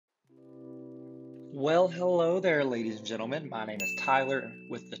Well, hello there, ladies and gentlemen. My name is Tyler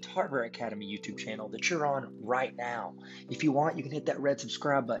with the Tarver Academy YouTube channel that you're on right now. If you want, you can hit that red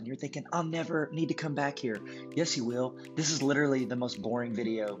subscribe button. You're thinking, I'll never need to come back here. Yes, you will. This is literally the most boring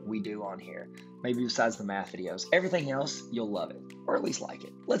video we do on here, maybe besides the math videos. Everything else, you'll love it, or at least like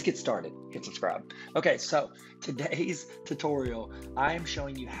it. Let's get started. Hit subscribe. Okay, so today's tutorial, I am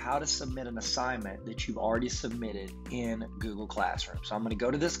showing you how to submit an assignment that you've already submitted in Google Classroom. So I'm going to go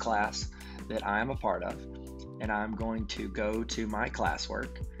to this class that I am a part of, and I'm going to go to my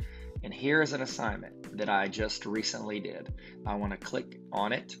classwork, and here is an assignment that I just recently did. I want to click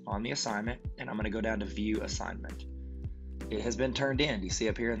on it, on the assignment, and I'm going to go down to view assignment. It has been turned in. You see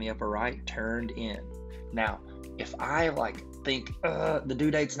up here in the upper right, turned in. Now, if I think the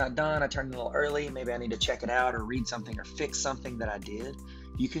due date's not done, I turned it a little early, maybe I need to check it out or read something or fix something that I did,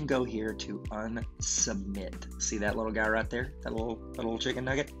 you can go here to UnSubmit. See that little guy right there, that little chicken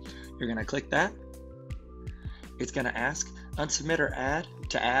nugget? You're gonna click that. It's gonna ask unsubmit or add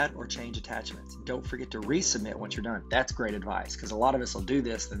or change attachments. Don't forget to resubmit once you're done. That's great advice, because a lot of us will do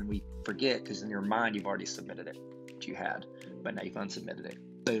this, then we forget, because in your mind you've already submitted it, which you had, but now you've unsubmitted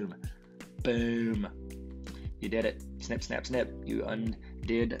it. Boom, boom. You did it. Snip, snap, snip. You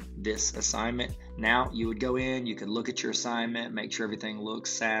undid this assignment. Now you would go in, you could look at your assignment, make sure everything looks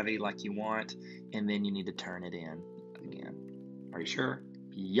savvy like you want, and then you need to turn it in again. Are you sure?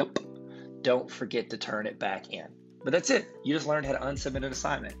 Yep. Don't forget to turn it back in. But that's it. You just learned how to unsubmit an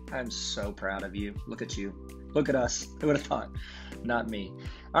assignment. I'm so proud of you. Look at you. Look at us. Who would have thought? Not me.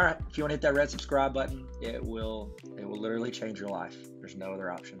 All right. If you want to hit that red subscribe button, it will literally change your life. There's no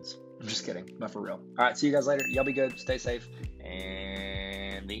other options. I'm just kidding, but for real. All right. See you guys later. Y'all be good. Stay safe.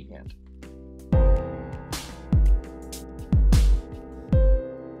 And the end.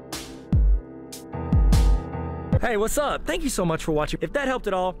 Hey, what's up? Thank you so much for watching. If that helped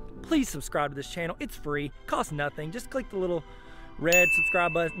at all, please subscribe to this channel. It's free, costs nothing. Just click the little red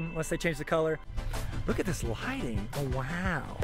subscribe button unless they change the color. Look at this lighting. Oh, wow.